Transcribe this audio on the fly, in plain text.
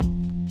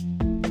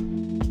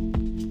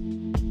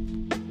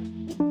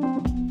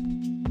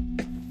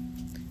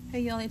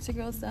y'all, it's your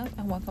girl Steph,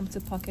 and welcome to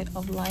Pocket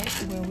of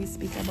Life, where we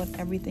speak about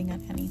everything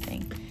and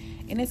anything.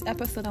 In this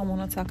episode, I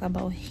want to talk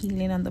about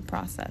healing and the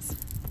process.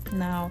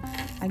 Now,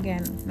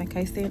 again, like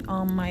I say in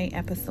all my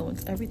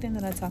episodes, everything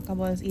that I talk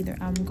about is either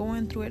I'm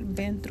going through it,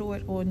 been through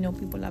it, or know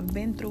people have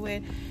been through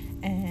it,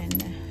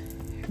 and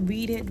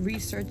read it,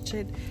 research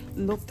it,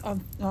 looked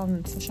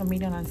on social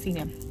media and I've seen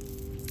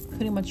it.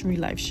 Pretty much real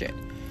life shit.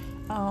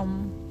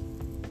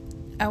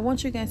 I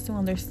want you guys to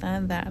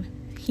understand that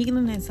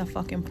healing is a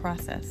fucking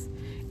process.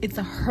 It's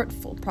a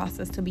hurtful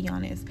process, to be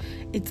honest.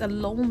 It's a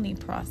lonely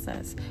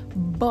process.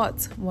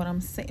 But what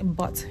I'm saying,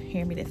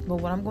 hear me this.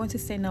 But what I'm going to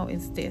say now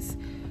is this.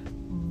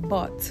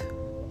 But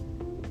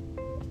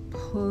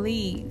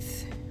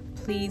please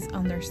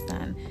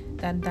understand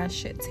that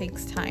shit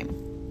takes time.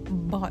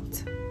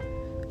 But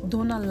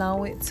don't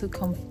allow it to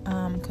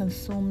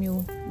consume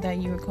you,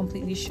 that you're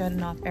completely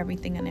shutting off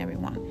everything and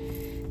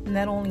everyone.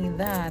 Not only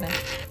that,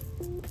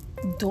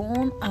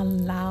 don't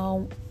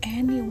allow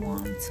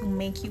anyone to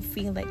make you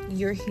feel like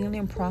your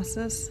healing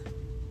process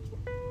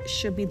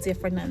should be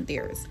different than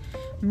theirs.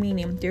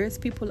 Meaning, there's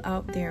people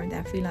out there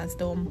that feel as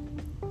though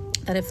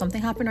that if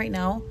something happened right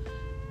now,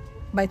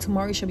 by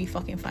tomorrow you should be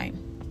fucking fine.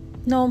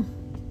 No,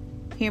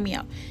 hear me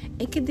out.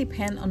 It could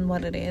depend on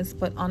what it is,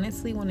 but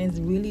honestly, when it's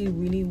really,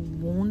 really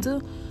wound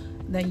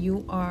that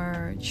you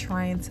are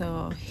trying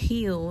to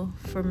heal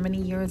from many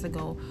years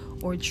ago,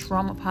 or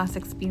trauma, past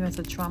experience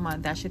of trauma,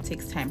 that shit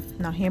takes time.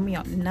 Now hear me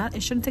out.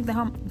 It shouldn't take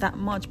that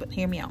much, but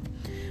hear me out.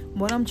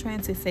 What I'm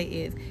trying to say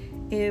is,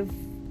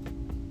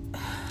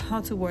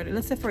 how to word it.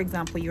 Let's say, for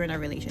example, you're in a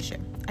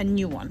relationship, a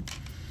new one,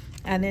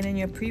 and then in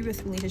your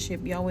previous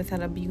relationship, you always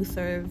had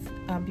abusive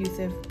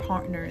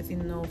partners,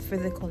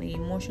 physically,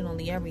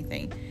 emotionally,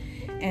 everything,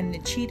 and the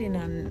cheating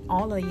and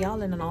all the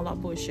yelling and all that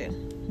bullshit.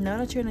 Now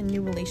that you're in a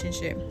new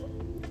relationship,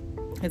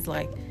 it's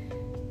like,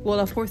 well,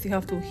 of course you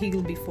have to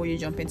heal before you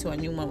jump into a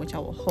new one, which I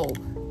will hope.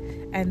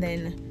 And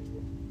then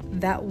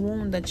that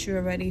wound that you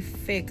already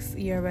fixed,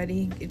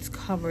 it's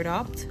covered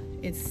up,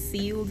 it's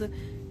sealed.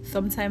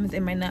 Sometimes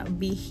it might not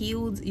be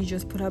healed, you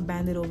just put a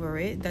band-aid over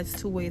it. That's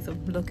two ways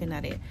of looking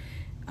at it.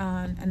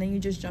 And then you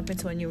just jump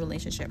into a new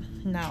relationship.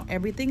 Now,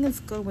 everything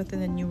is good within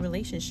the new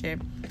relationship,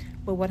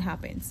 but what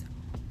happens?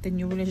 The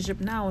new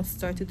relationship now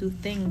starts to do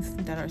things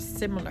that are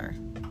similar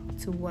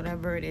to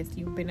whatever it is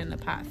you've been in the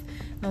past.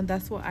 Now,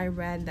 that's what I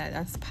read,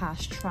 that's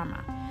past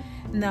trauma.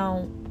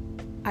 Now,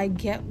 I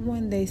get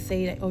when they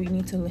say that,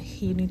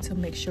 you need to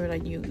make sure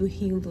that you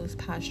heal those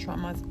past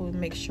traumas, or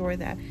make sure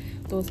that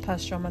those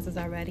past traumas is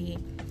already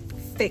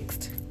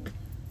fixed.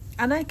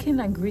 And I can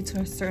agree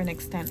to a certain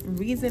extent.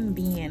 Reason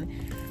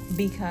being,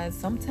 because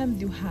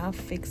sometimes you have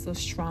fixed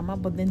those trauma,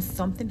 but then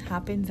something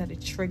happens that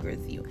it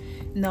triggers you.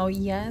 Now,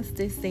 yes,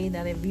 they say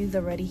that if you've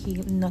already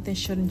healed, nothing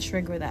shouldn't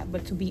trigger that.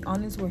 But to be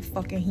honest, we're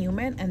fucking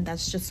human, and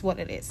that's just what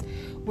it is.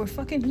 We're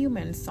fucking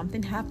humans.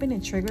 Something happened,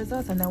 it triggers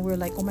us, and now we're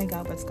like, oh my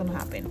God, what's gonna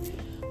happen?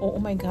 Oh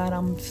my God,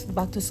 I'm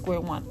back to square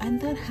one. And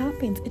that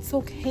happens. It's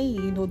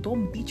okay.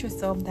 Don't beat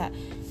yourself that,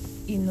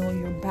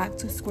 you're back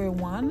to square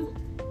one.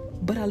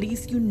 But at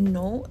least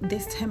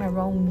this time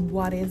around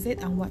what is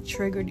it and what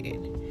triggered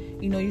it.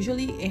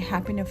 Usually it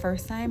happened the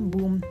first time,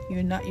 boom,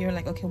 you're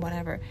like, okay,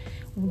 whatever.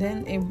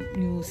 Then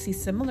you see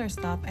similar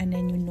stuff, and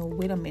then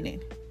wait a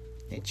minute,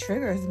 it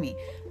triggers me.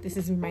 This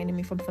is reminding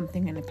me from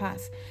something in the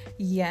past.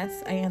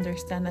 Yes, I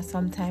understand that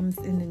sometimes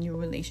in the new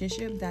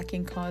relationship that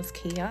can cause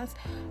chaos,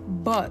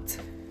 but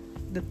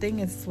the thing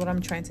is, what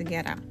I'm trying to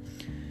get at,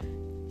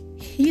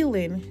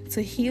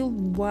 to heal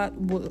what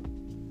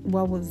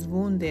was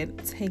wounded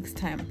takes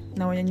time.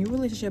 Now, in a new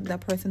relationship, that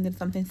person did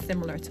something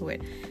similar to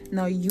it.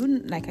 Now,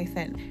 like I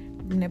said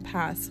in the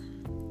past,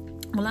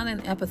 well, not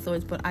in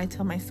episodes, but I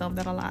tell myself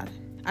that a lot.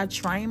 A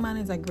trying man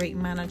is a great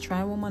man. A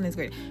trying woman is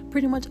great.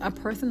 Pretty much a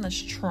person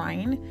that's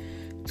trying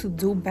to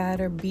do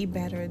better, be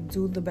better,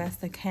 do the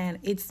best they can.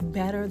 It's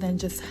better than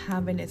just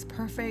having it's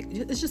perfect.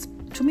 It's just,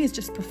 to me, it's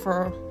just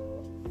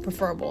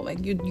preferable. Like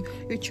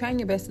you're trying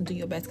your best to do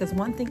your best, because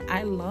one thing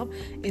I love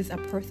is a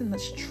person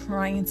that's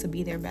trying to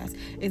be their best,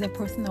 is a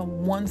person that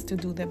wants to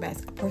do their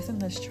best, a person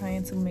that's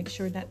trying to make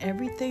sure that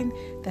everything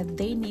that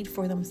they need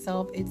for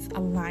themselves is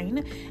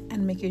aligned,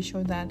 and making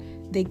sure that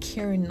they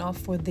care enough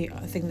for their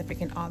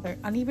significant other,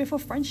 and even for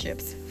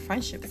friendships,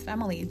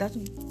 family. That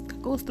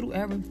goes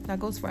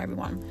for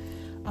everyone.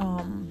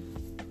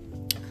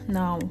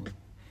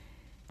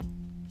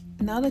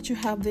 Now that you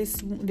have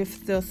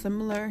the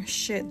similar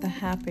shit that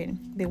happened,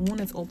 the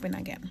wound is open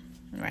again,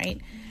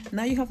 right?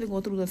 Now you have to go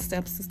through the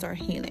steps to start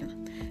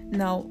healing.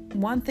 Now,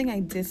 one thing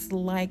I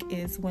dislike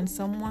is when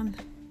someone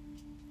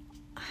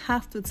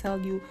have to tell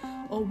you,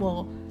 oh,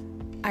 well,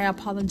 I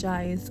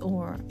apologize,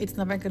 or it's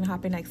never gonna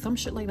happen, like some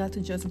shit like that, to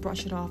just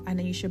brush it off and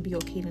then you should be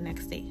okay the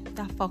next day.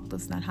 That fuck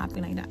does not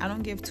happen like that. I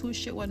don't give two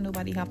shit what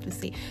nobody have to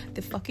say.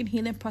 The fucking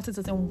healing process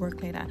doesn't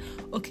work like that.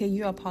 Okay,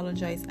 you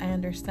apologize, I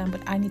understand,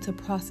 but I need to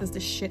process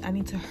the shit. I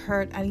need to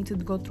hurt. I need to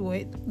go through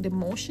it, the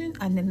motion,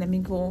 and then let me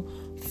go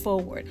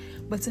forward.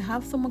 But to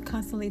have someone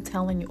constantly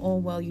telling you, oh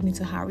well, you need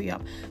to hurry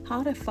up.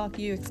 How the fuck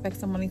you expect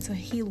somebody to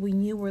heal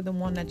when you were the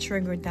one that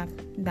triggered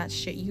that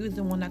shit? You was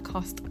the one that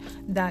caused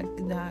that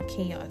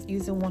chaos. You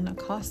was the one that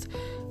caused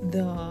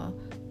the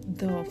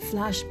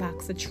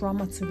flashbacks, the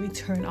trauma to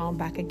return all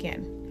back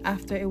again.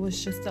 After it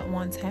was just that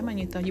one time and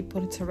you thought you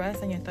put it to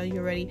rest and you thought you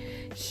already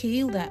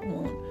healed that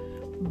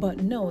wound.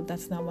 But no,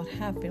 that's not what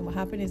happened. What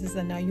happened is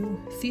that now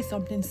you see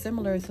something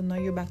similar, so now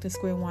you're back to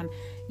square one.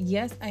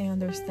 Yes, I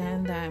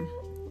understand that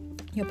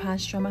your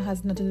past trauma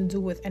has nothing to do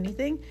with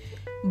anything,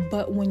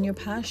 but when your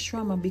past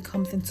trauma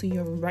becomes into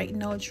your right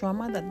now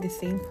trauma, that the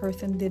same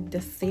person did the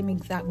same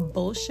exact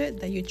bullshit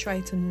that you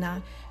try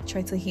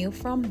to heal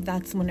from,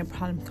 that's when the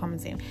problem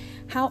comes in.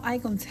 How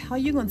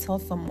you gonna tell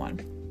someone?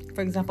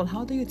 For example,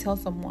 how do you tell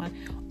someone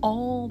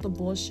all the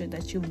bullshit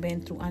that you've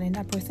been through, and then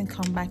that person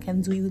come back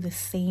and do you the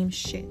same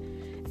shit,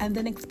 and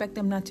then expect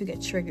them not to get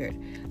triggered?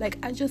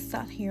 Like, I just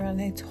sat here and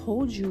I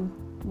told you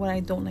what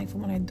I don't like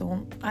from what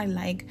I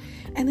like,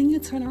 and then you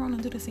turn around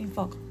and do the same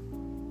fuck.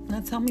 Now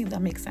tell me if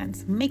that makes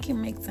sense. Make it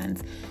make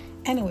sense.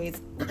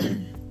 Anyways,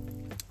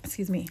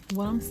 excuse me.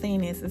 What I'm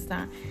saying is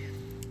that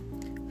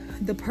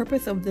the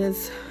purpose of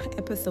this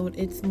episode,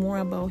 it's more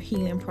about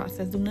healing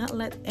process. Do not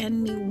let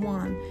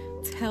anyone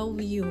tell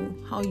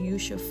you how you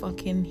should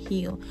fucking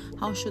heal.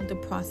 How should the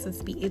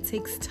process be? It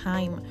takes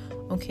time,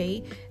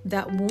 okay?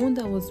 That wound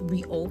that was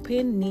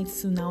reopened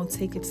needs to now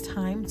take its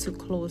time to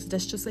close.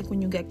 That's just like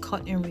when you get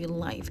cut in real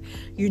life.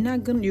 You're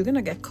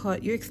gonna get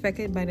cut. You're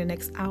expected by the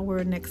next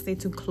hour, next day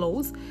to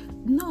close.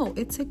 No,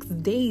 it takes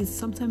days,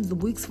 sometimes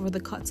weeks for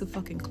the cut to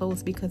fucking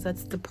close, because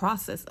that's the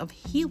process of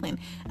healing.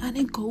 And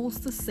it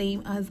goes the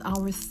same as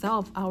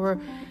ourself, our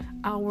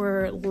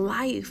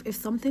life. If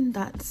something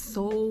that's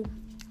so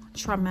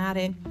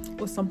traumatic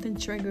or something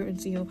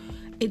triggers you,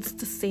 it's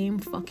the same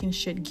fucking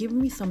shit. Give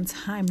me some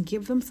time.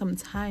 Give them some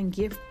time.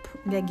 Give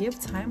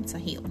time to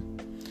heal.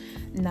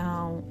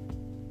 Now,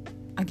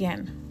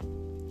 again,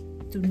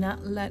 do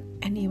not let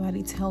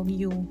anybody tell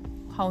you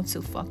how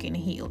to fucking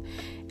heal.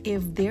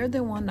 If they're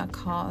the one that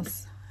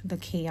caused the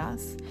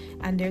chaos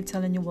and they're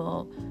telling you,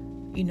 well,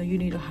 you know, you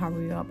need to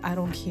hurry up, I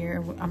don't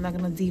care, I'm not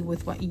gonna deal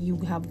with what you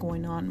have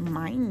going on.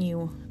 Mind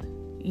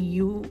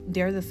you,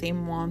 they're the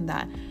same one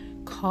that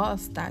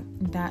caused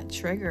that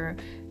trigger,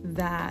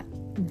 that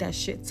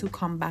shit to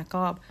come back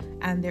up,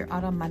 and they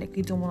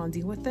automatically don't want to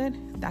deal with it.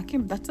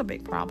 That's a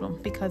big problem,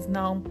 because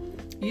now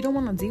you don't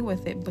want to deal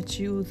with it, but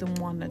you the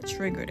one that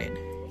triggered it.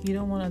 You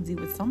don't want to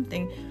deal with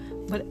something,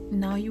 but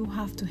now you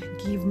have to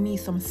give me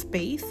some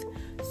space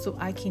so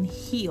I can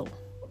heal.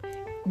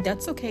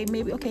 That's okay.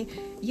 Maybe okay.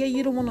 Yeah,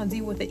 you don't want to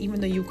deal with it,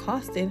 even though you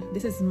caused it.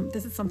 This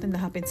is something that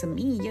happened to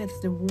me. Yes,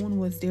 the wound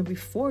was there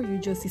before. You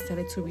just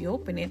decided to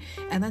reopen it,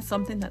 and that's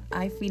something that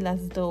I feel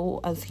as though,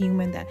 as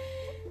human, that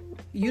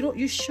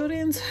you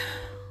shouldn't.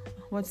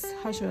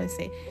 How should I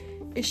say?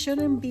 It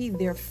shouldn't be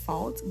their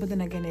fault, but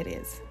then again, it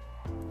is.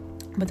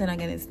 But then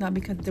again, it's not,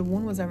 because the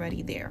wound was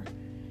already there,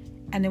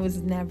 and it was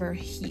never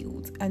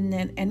healed. And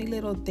then any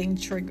little thing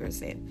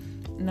triggers it.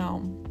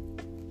 Now,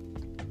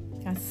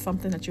 that's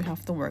something that you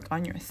have to work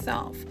on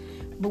yourself.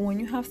 But when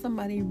you have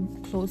somebody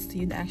close to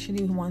you that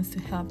actually wants to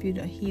help you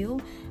to heal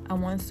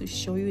and wants to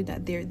show you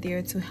that they're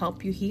there to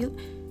help you heal,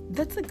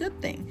 that's a good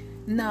thing.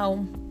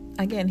 Now,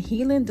 again,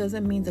 healing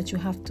doesn't mean that you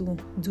have to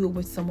do it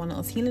with someone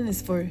else. Healing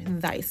is for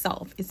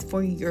thyself. It's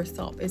for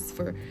yourself. It's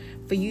for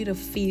you to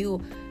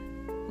feel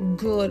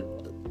good.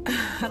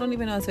 I don't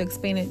even know how to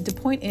explain it. The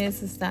point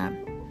is that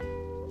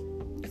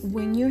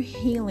when you're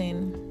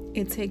healing,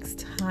 it takes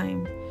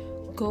time.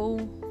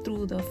 Go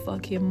through the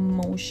fucking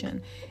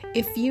motion.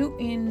 If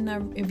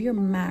you're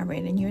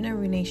married and you're in a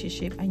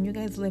relationship and you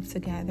guys live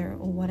together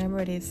or whatever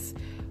it is,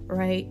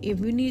 right?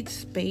 If you need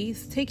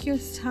space, take your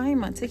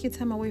time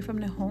away from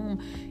the home.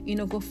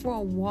 Go for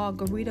a walk,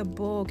 go read a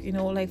book.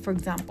 Like, for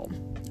example,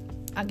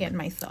 again,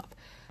 myself,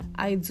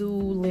 I do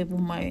live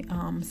with my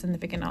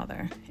significant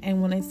other,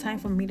 and when it's time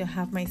for me to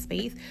have my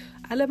space,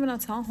 I live in a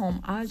townhome.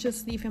 I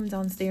just leave him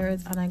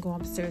downstairs and I go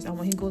upstairs, and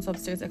when he goes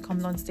upstairs, I come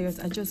downstairs.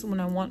 When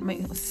I want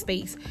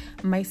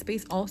my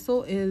space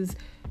also is,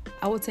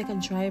 I will take a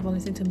drive and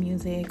listen to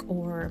music,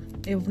 or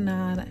if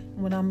not,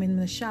 when I'm in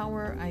the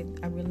shower, I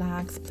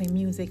relax, play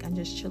music, and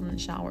just chill in the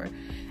shower.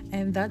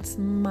 And that's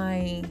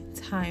my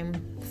time.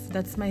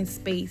 That's my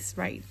space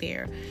right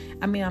there.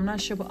 I mean, I'm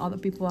not sure about other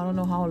people. I don't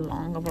know how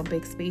long of a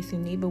big space you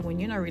need, but when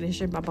you're in a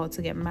relationship about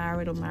to get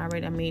married,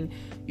 I mean,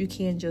 you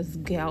can't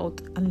just get out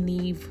and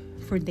leave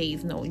for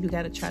days. No, you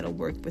got to try to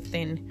work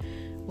within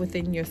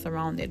your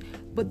surrounding.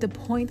 But the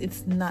point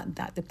is not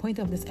that. The point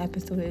of this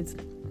episode is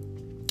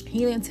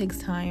healing takes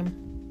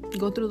time.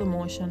 Go through the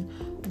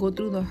motion, go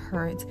through the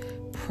hurt,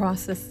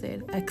 process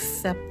it,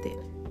 accept it,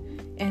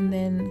 and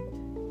then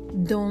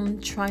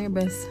don't try your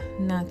best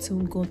not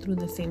to go through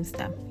the same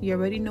step. You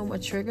already know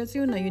what triggers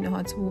you. Now you know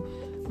how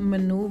to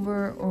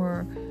maneuver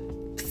or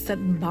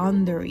set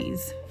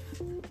boundaries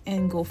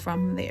and go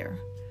from there.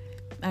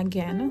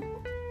 Again,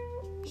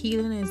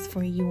 healing is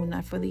for you,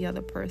 not for the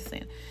other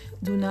person.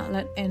 Do not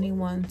let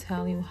anyone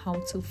tell you how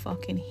to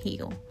fucking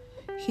heal.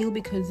 Heal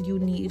because you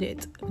need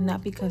it,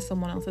 not because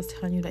someone else is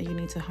telling you that you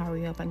need to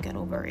hurry up and get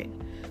over it.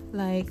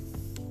 Like,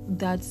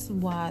 that's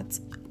what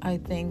I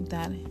think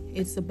that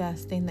it's the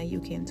best thing that you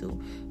can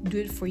do. Do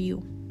it for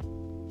you.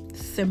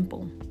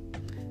 Simple.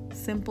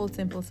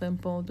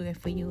 Do it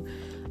for you.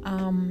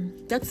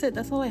 That's it.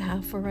 That's all I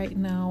have for right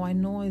now. I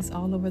know it's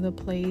all over the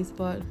place,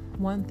 but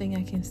one thing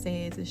I can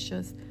say is it's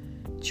just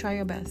try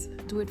your best.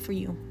 Do it for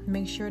you.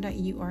 Make sure that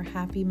you are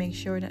happy. Make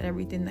sure that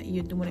everything that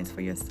you're doing is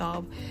for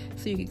yourself,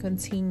 so you can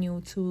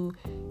continue to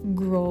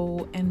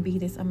grow and be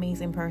this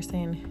amazing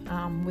person.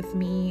 With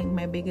me,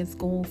 my biggest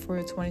goal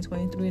for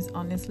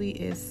 2023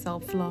 is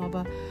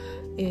self-love,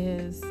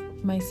 is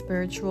my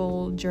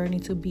spiritual journey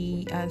to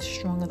be as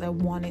strong as I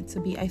want it to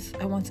be. I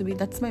want to be,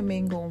 that's my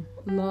main goal.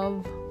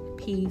 Love,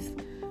 peace,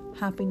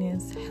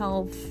 happiness,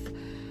 health,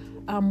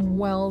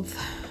 wealth.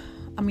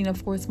 I mean,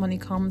 of course, money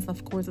comes.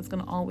 Of course, it's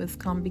going to always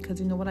come, because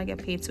you know what? I get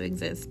paid to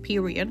exist,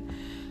 period.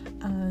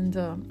 And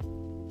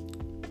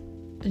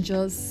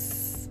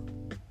just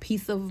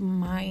peace of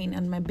mind.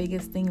 And my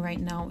biggest thing right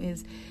now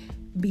is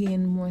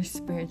being more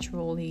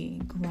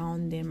spiritually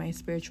grounded, my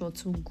spiritual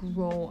to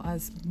grow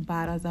as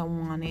bad as I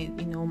want it,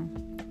 you know,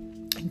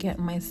 get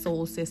my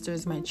soul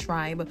sisters, my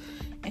tribe,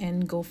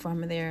 and go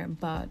from there.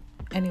 But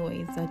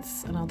anyways,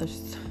 that's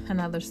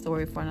another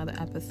story for another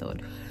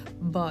episode.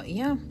 But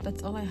yeah,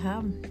 that's all I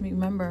have.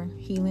 Remember,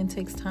 healing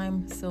takes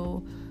time.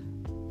 So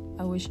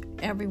I wish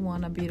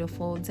everyone a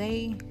beautiful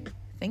day.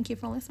 Thank you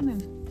for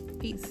listening.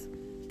 Peace.